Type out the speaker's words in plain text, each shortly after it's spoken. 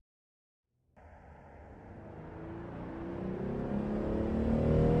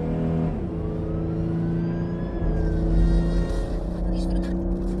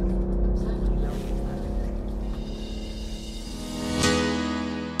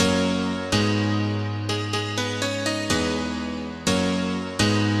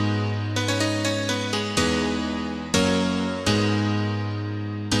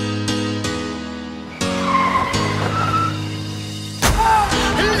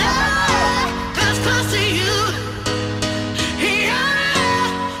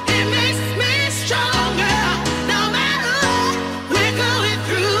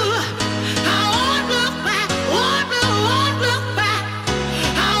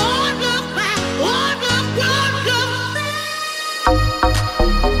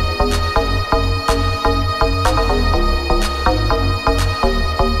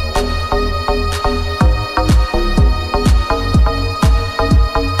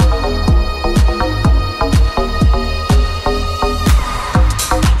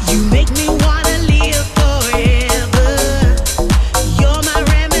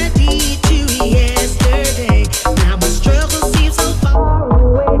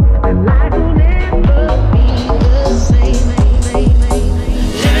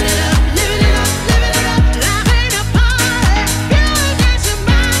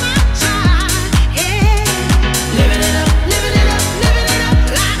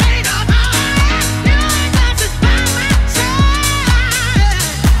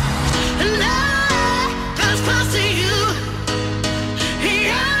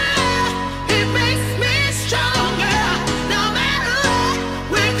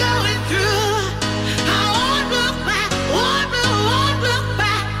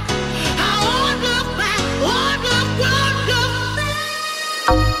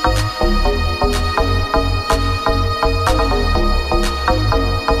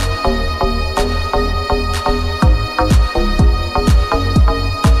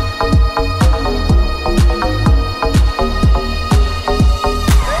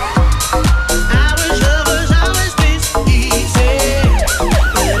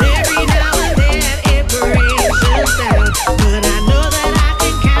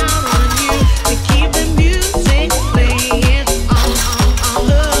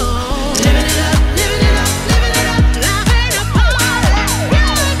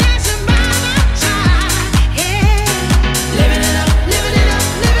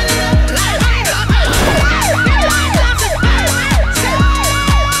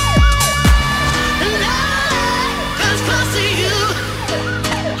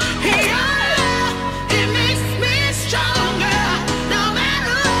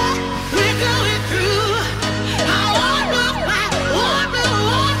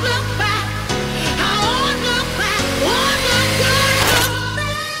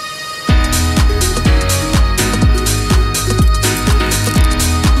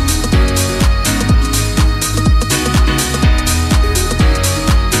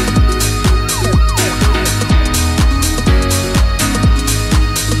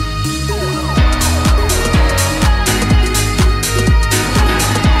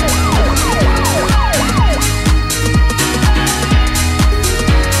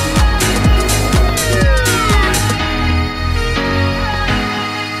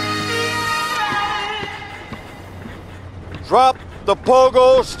Drop the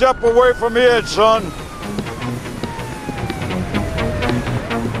pogo, step away from the edge, son.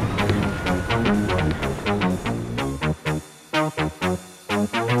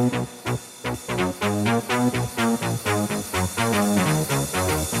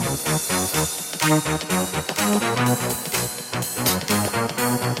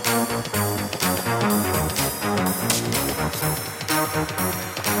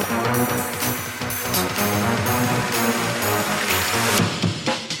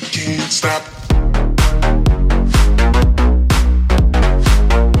 Can't stop.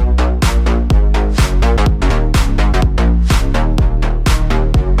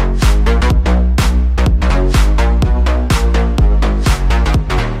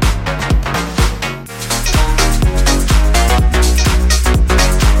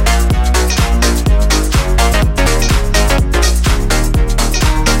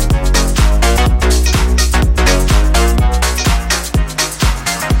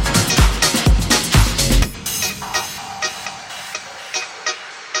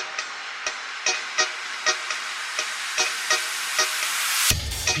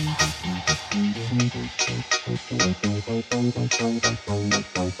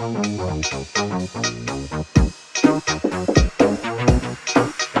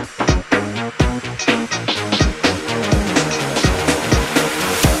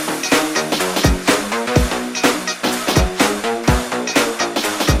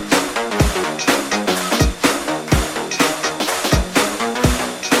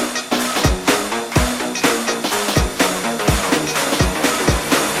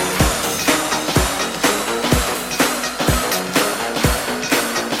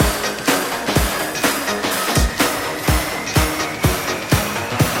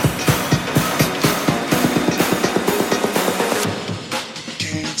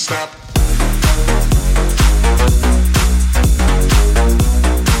 Stop.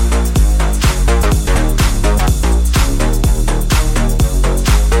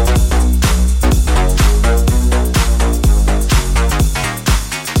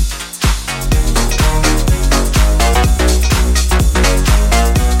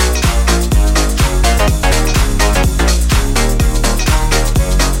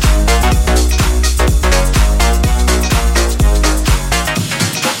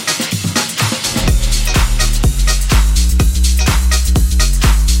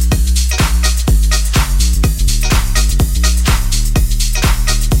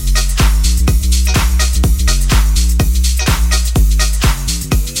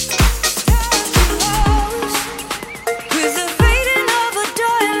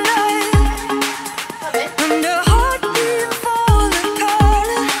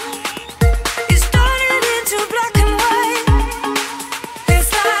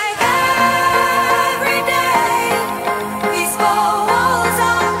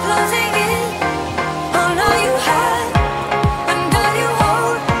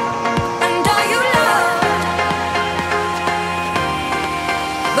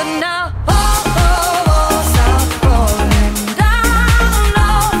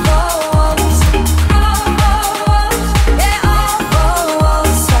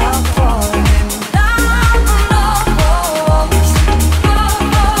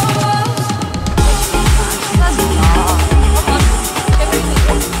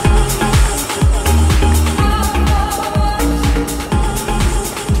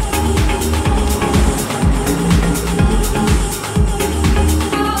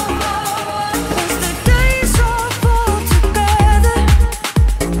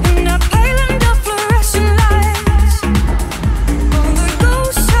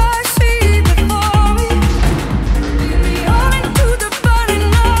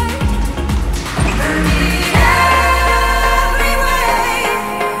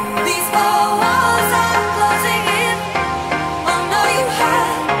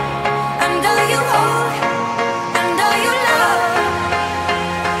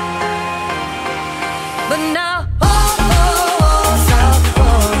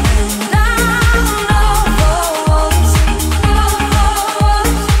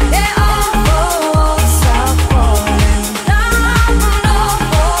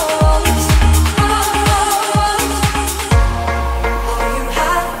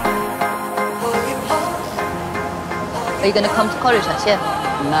 Are you going to come to college next year?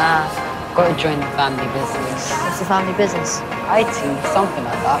 Nah, got to join the family business. What's the family business? IT, something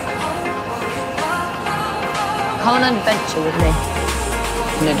like that. Come on an adventure with me.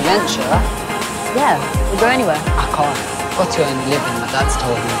 An adventure? Yeah, we'll go anywhere. I can't. Got to earn a living, my dad's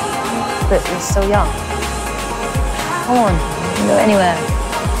told me. But you're so young. Come on, we can go anywhere.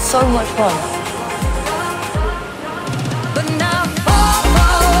 So much fun. But now all the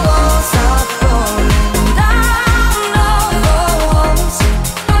walls are falling down. All the walls,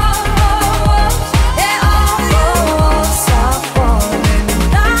 yeah, all the walls are falling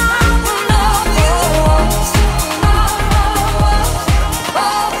down. All the walls,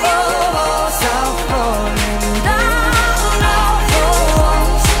 all the walls are falling down. All the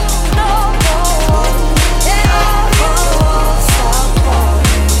walls, yeah, all the walls are falling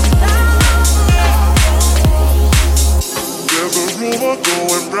down. There's a rumor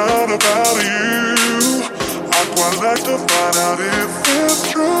going round about you. I'd quite like to find out if it's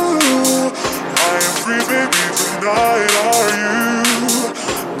true. I am free, baby, tonight, are you?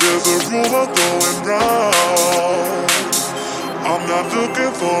 There's a rumor going round. I'm not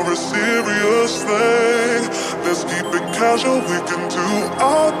looking for a serious thing. Let's keep it casual, we can do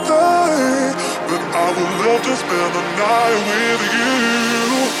our thing. But I would love to spend the night with you.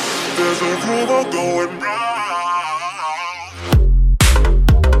 There's a rumor going round.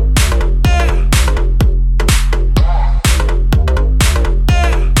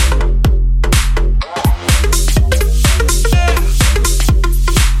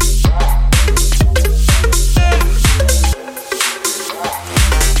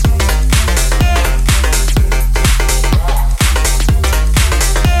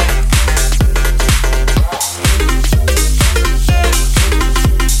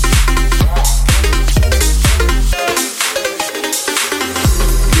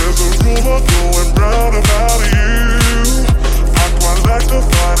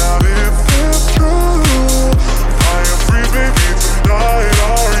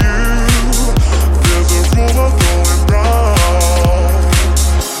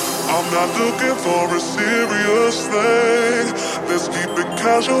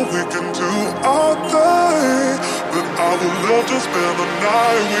 We can do our thing, but I would love to spend the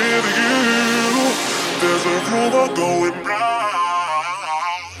night with you. There's a rumor going round.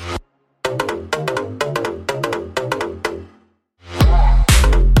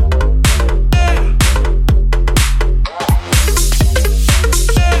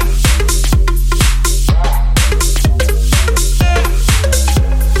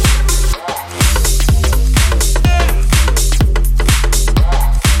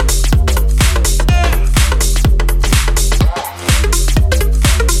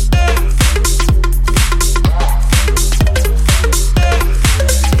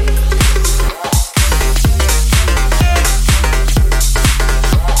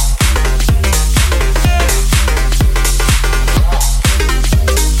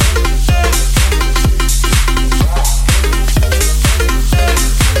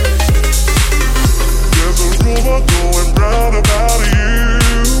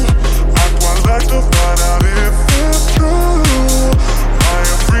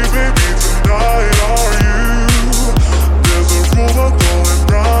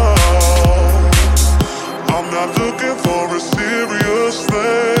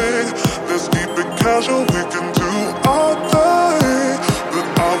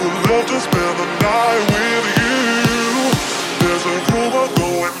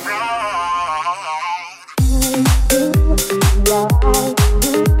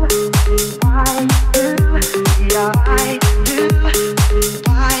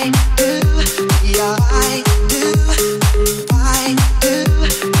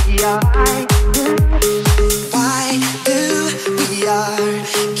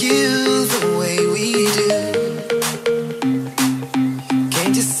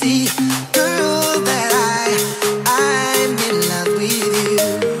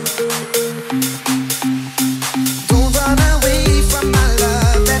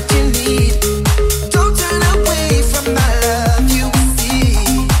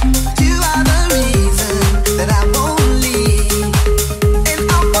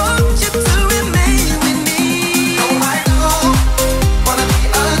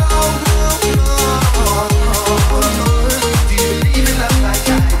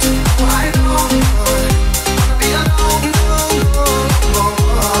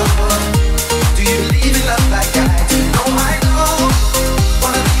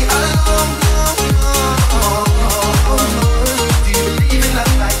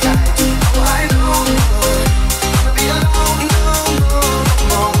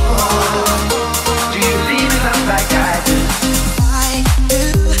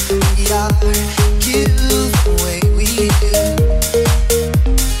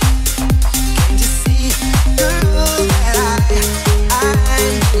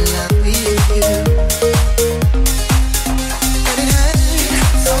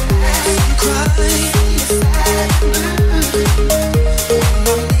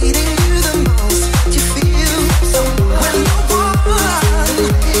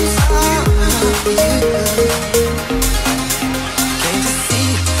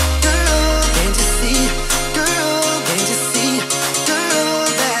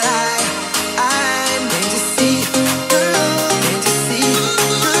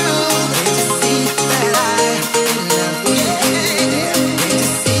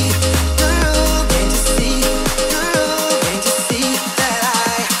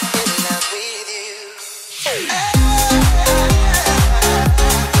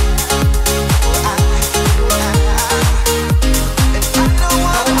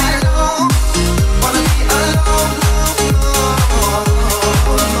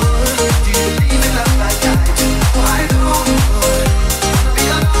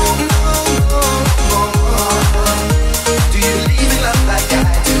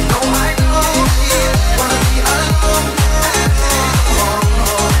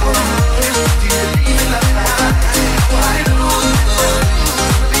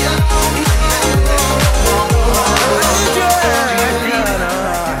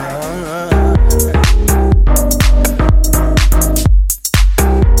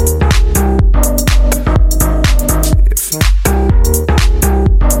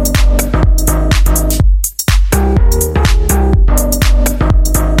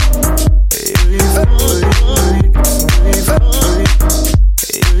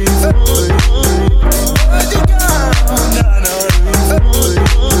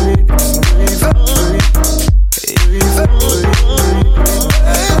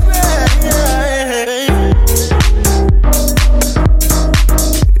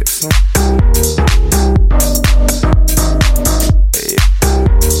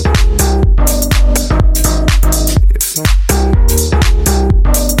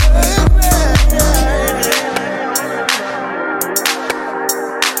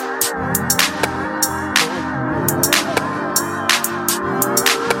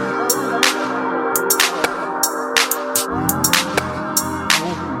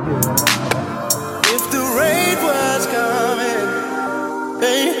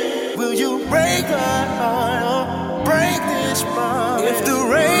 Will you break my heart or break this bond? If the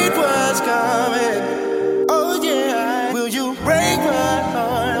rain was coming, oh yeah, will you break my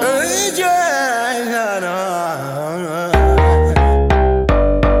heart? Yeah, no.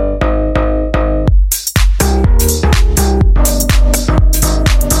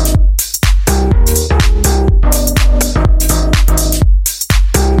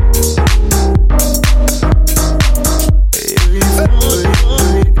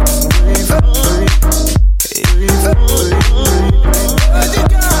 What you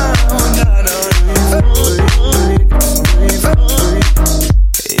got?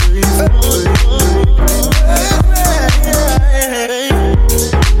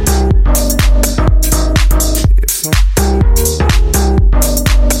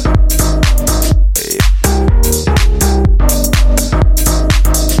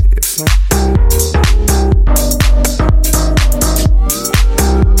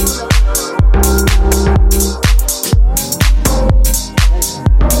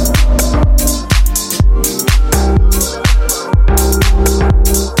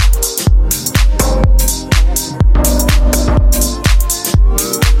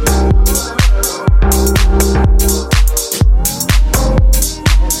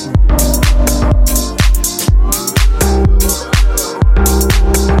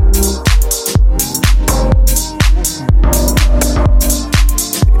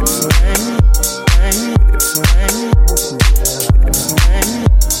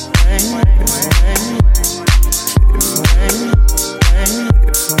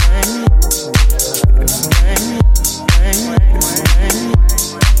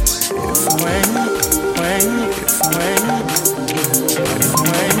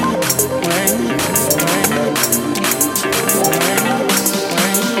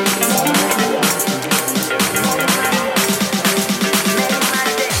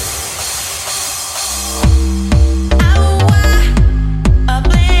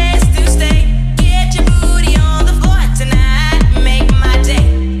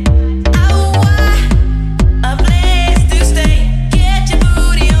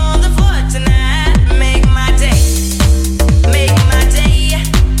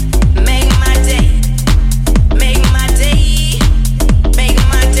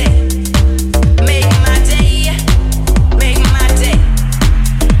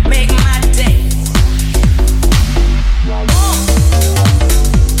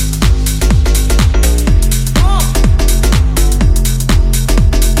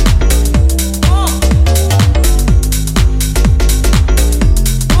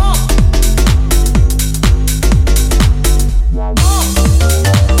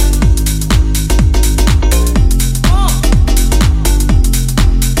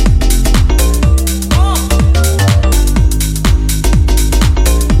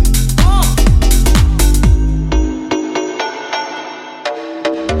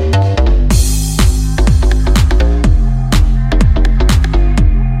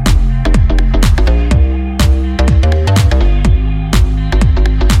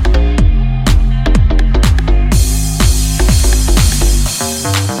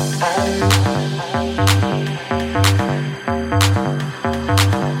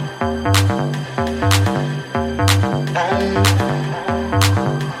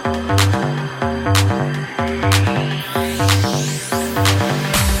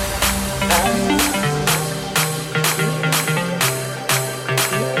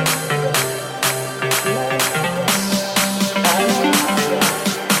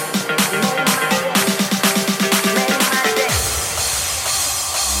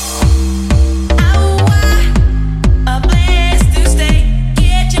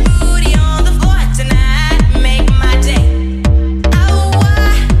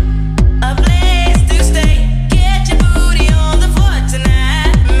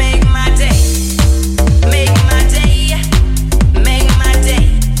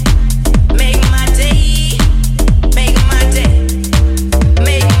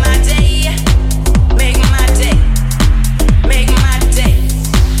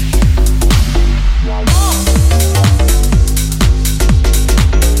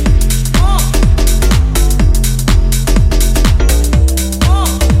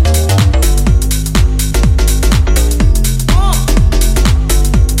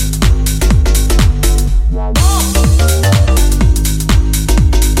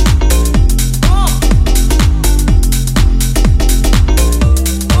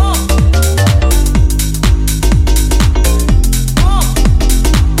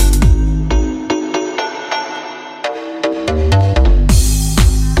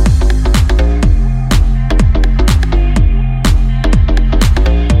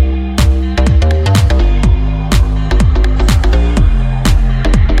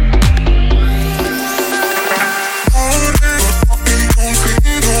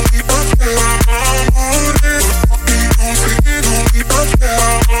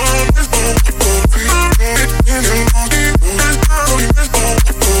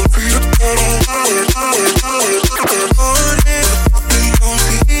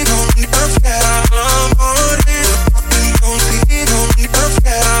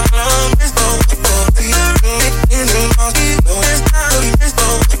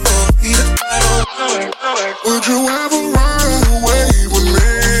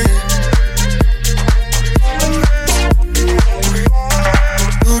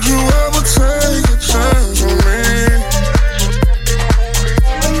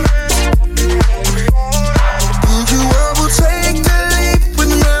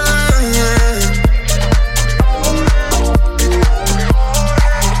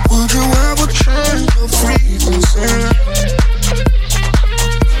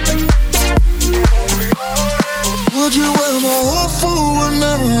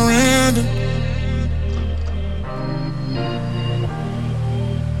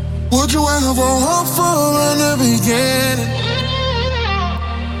 Would you ever hope for in the beginning?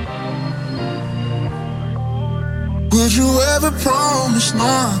 Would you ever promise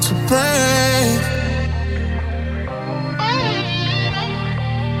not to break?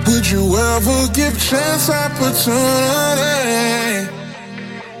 Would you ever give chance opportunity?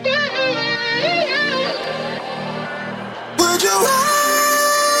 Would you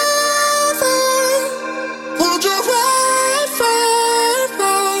ever? Would you ever?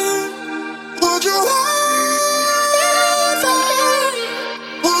 Would you ever?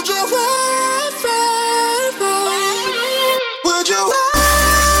 Would you ever? Would you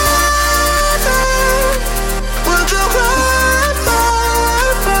ever? Would you ever?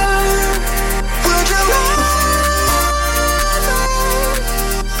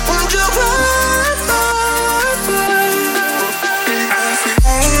 Would you ever? Would you ever?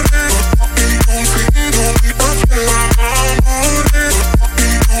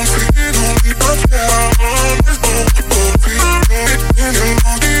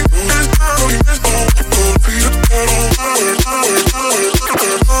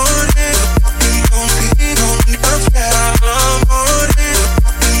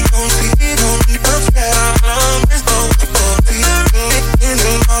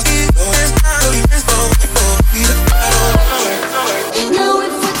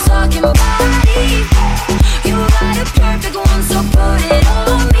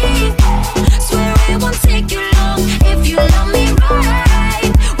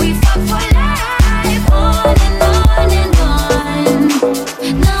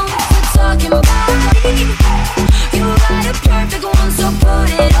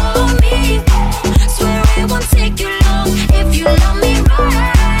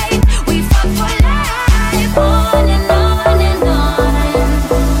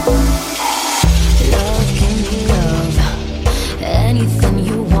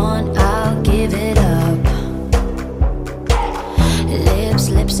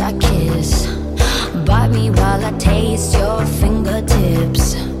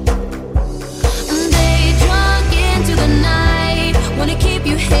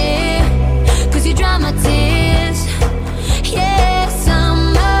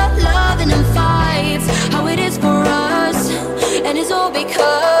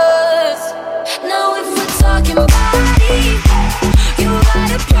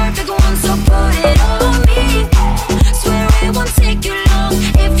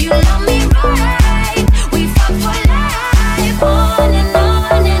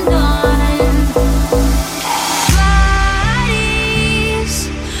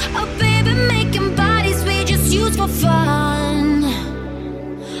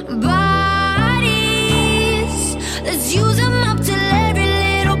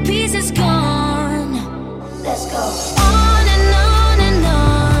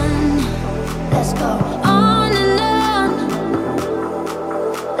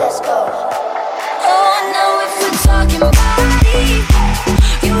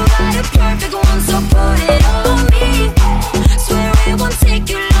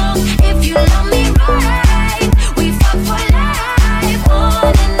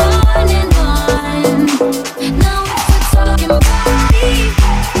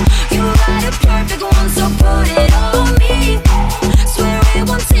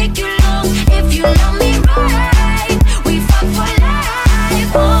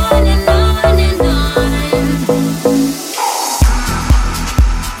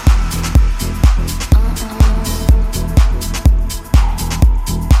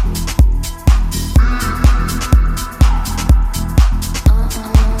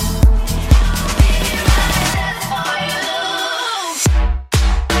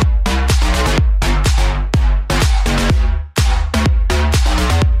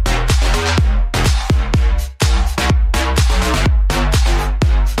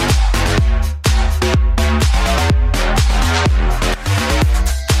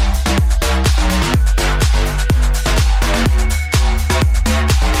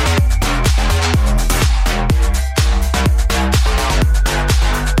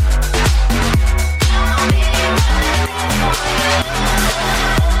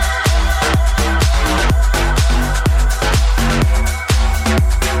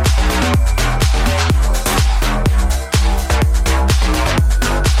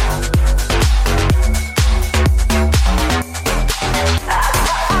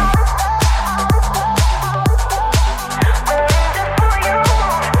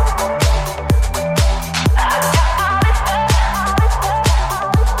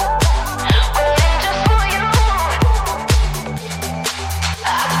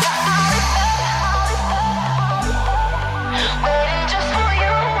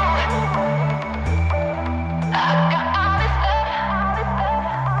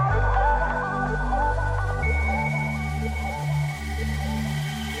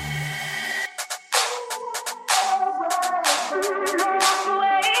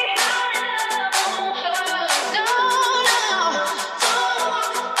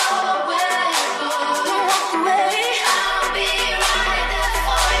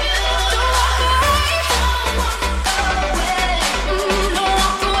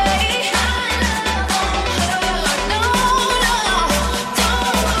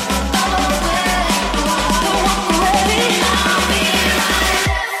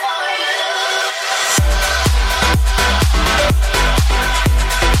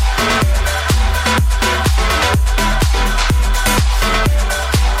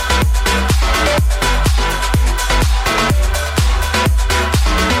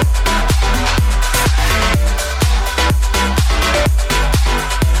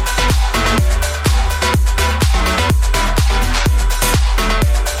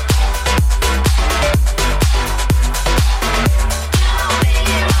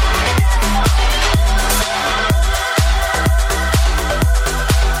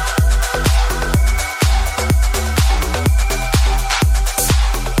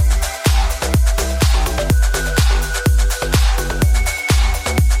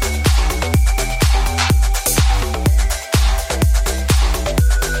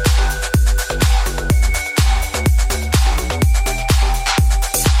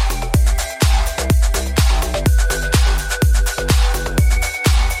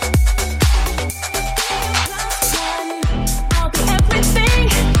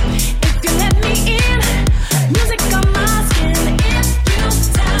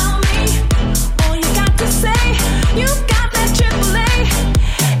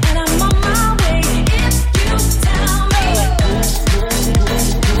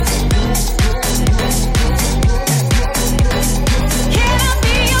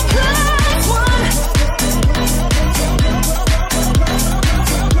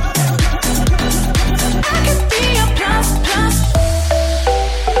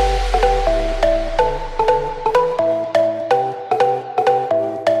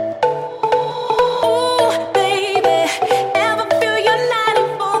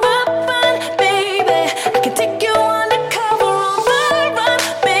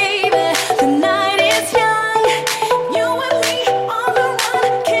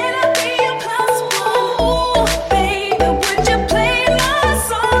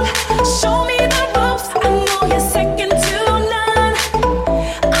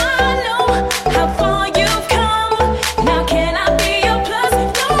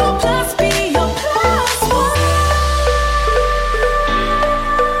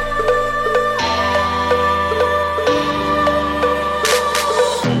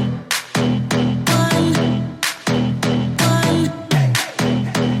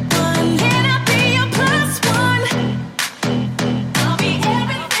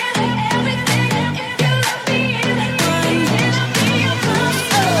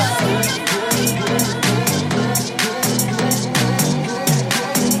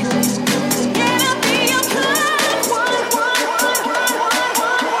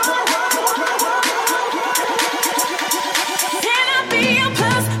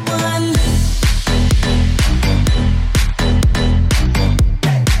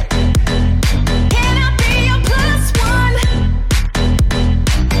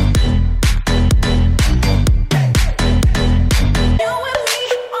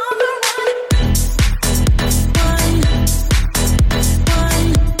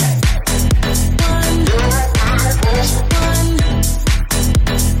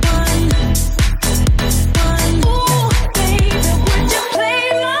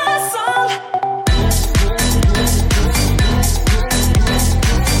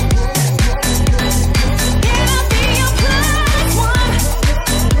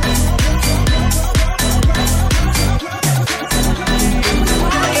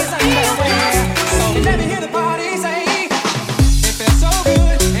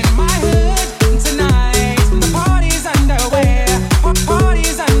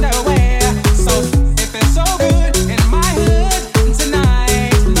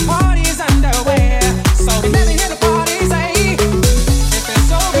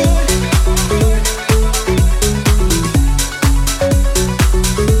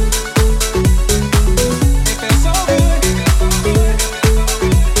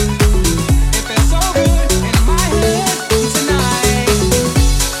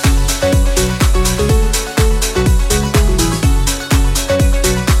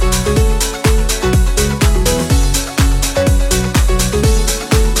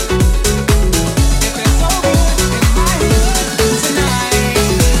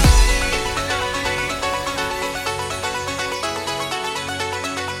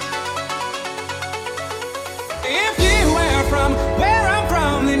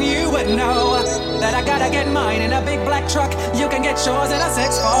 I gotta get mine in a big black truck. You can get yours in a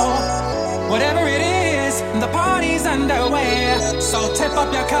 6-4. Whatever it is, the party's underway. So tip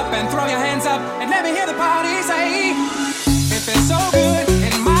up your cup and throw your hands up and let me hear the party say, it feels so good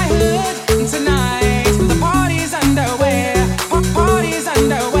in my hood tonight. The party's underway. Party's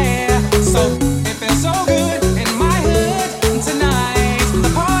underway. So it feels so good in my hood tonight.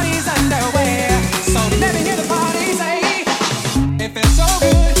 The party's underway. So let me hear the party say, it feels so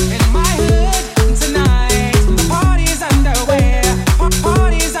good in my hood tonight. The party's underway.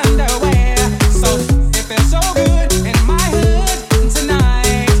 Party's underway. So it feels so good in my hood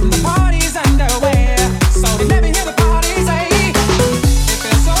tonight. The party's underway. So let me hear the party say, it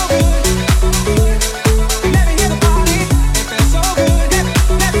feels so good. Let me hear the party. It feels so good.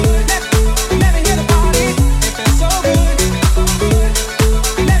 Let me hear the party. It feels so good.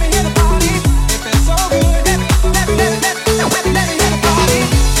 Let me hear the party. It feels so good. Let me hear the party.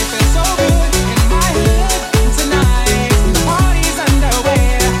 It feels so good in my hood tonight. The party's underway.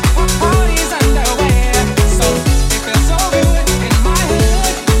 Party's underway. So it feels so good in my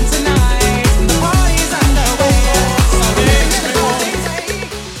hood tonight. The party's underway. So let me hear the party say.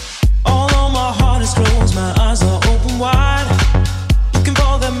 Although my heart is closed, my eyes are open wide. Looking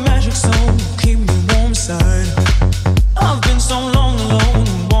for that magic zone, keep me warm inside. I've been so long alone,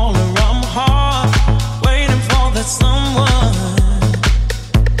 all around my heart, waiting for that someone.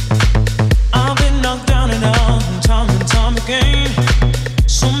 I've been knocked down and out, and time again.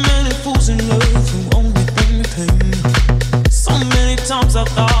 So many fools in love who only bring me pain. So many times I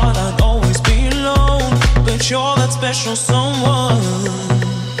thought I'd always be alone, but you're that special someone.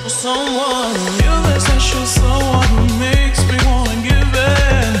 Someone, you're that special someone who makes me wanna give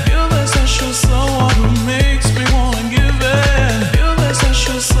in. You're that special someone who makes me wanna give in. You're that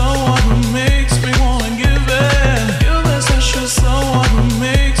special someone who makes me wanna give in. You're that special someone who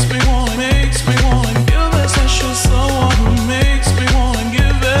makes me wanna. You're that special someone who makes me wanna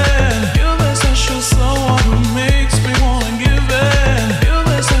give in. You're that special someone who makes me wanna give in. You're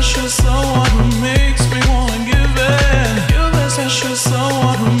that special someone who makes me wanna give in. You're that special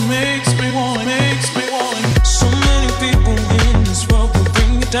someone who makes me wanna. So many people in this world will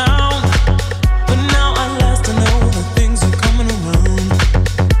bring you down, but now at last I know that things are coming around.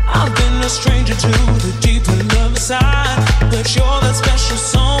 I've been a stranger to the deeper love side, but you're that special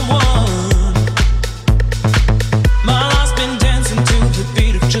someone. My life's been dancing to the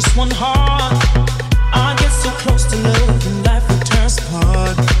beat of just one heart. I get so close to love and life will tear us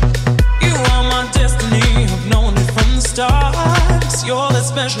apart. You are my destiny, I've known it from the start. 'Cause you're that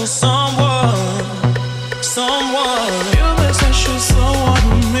special someone. You're that special someone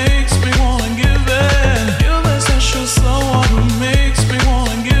who makes me wanna give in. You're that special someone who makes me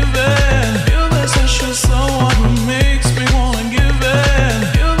wanna give in. You're that special someone who makes me wanna give in.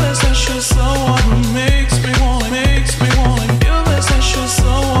 You're that special someone who makes me wanna. You're that special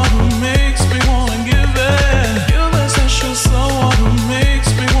someone who makes me wanna give in. You're that special someone who makes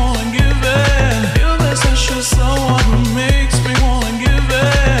me wanna give in. You're that special someone who makes me wanna give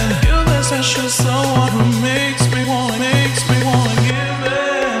in. You're that special someone who makes me wanna give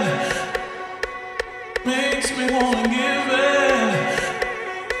in. Makes me wanna give in.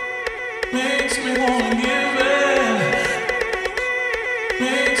 Makes me wanna give in.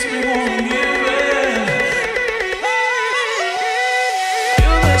 Makes me wanna give in.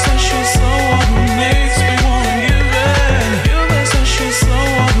 You're that special someone who makes me wanna give in. You're that special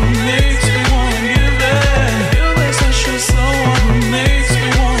someone who makes me wanna give in. You're that special someone who makes me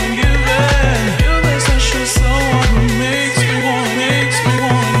wanna give in. You're that special someone who makes me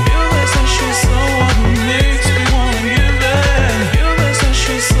wanna. You're that special someone who makes me wanna give in. You're that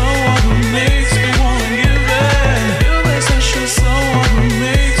special someone who makes me wanna give in. You're that special someone who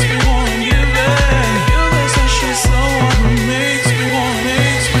makes me wanna give in.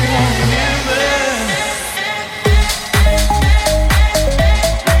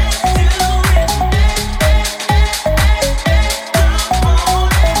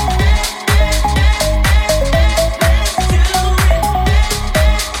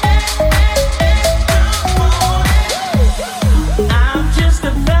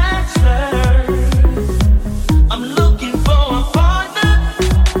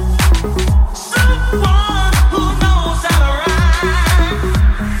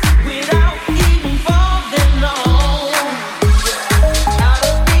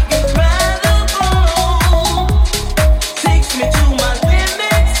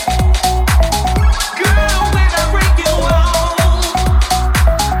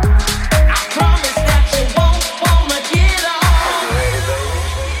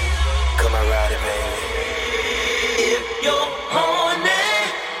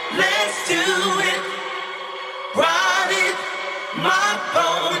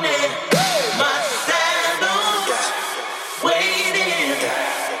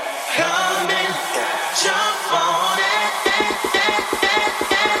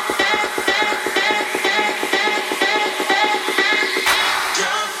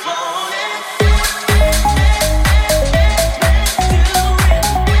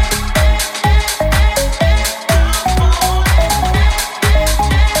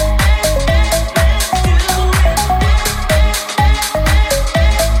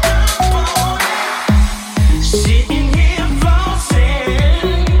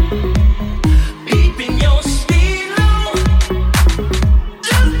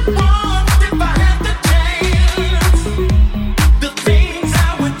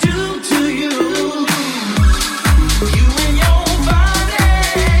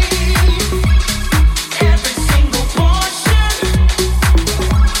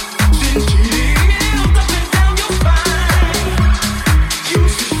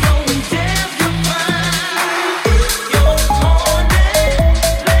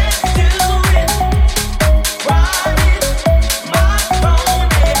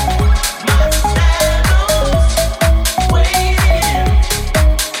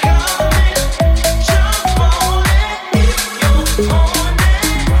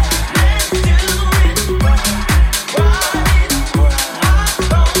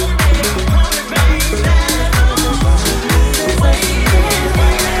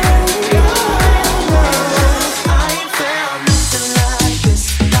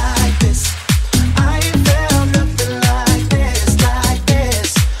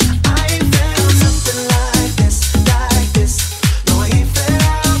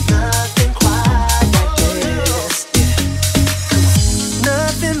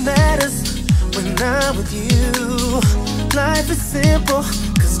 unbelievable.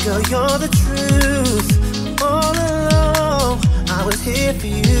 Cause girl, you're the truth. All along, I was here for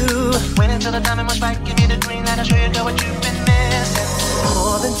you. Wait until the timing was right, give me the green light, I'll show you girl what you've been missing.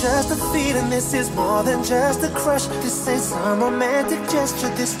 More than just a feeling, this is more than just a crush. This ain't some romantic gesture,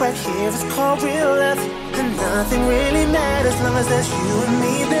 this right here is called real love. And nothing really matters, long as there's you and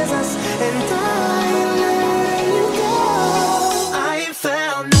me, there's us. And I let you go. I ain't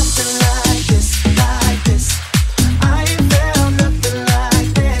found nothing like this, like this. I ain't found nothing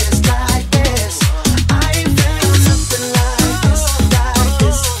like this, like this. I ain't found nothing like this, like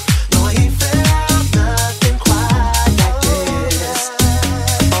this. No, I ain't found nothing quite like this.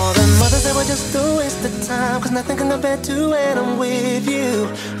 All the mothers that were just a waste of time, cause nothing can compare to when I'm with you.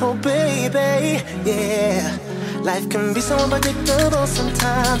 Oh baby, yeah. Life can be so unpredictable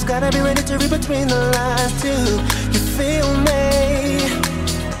sometimes. Gotta be ready to read between the lines too. You feel me?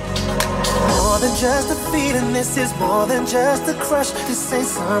 More than just a feeling, this is more than just a crush. This ain't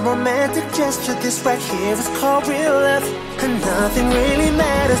some romantic gesture, this right here is called real love. And nothing really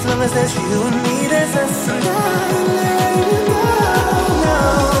matters, long as there's you and me, there's us. And I let you go. No,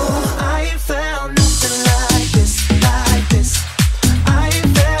 I ain't found nothing like this, like this. I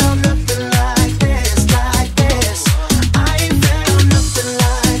ain't found nothing like this, like this. I ain't found nothing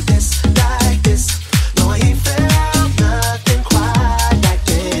like this, like this. No, I ain't found nothing quite like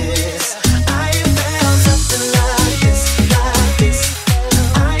this. I ain't found nothing like this, like this.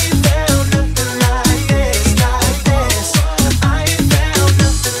 I ain't found nothing like this, like this. I ain't found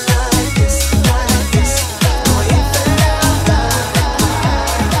nothing like this, like this. No, I ain't found nothing.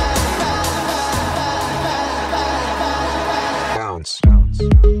 Bounce.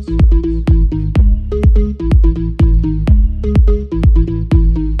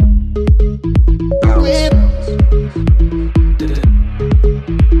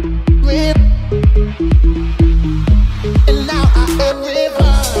 And now I am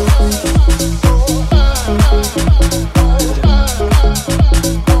river.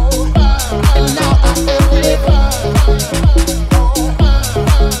 And now I am river.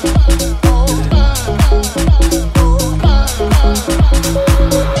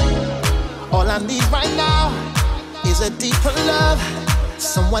 All I need right now is a deeper love.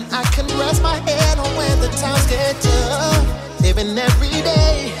 Someone I can rest my head on when the times get tough. Living every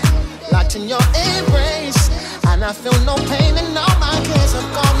day, locked in your embrace. And I feel no pain and all my cares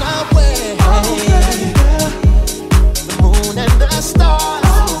are gone.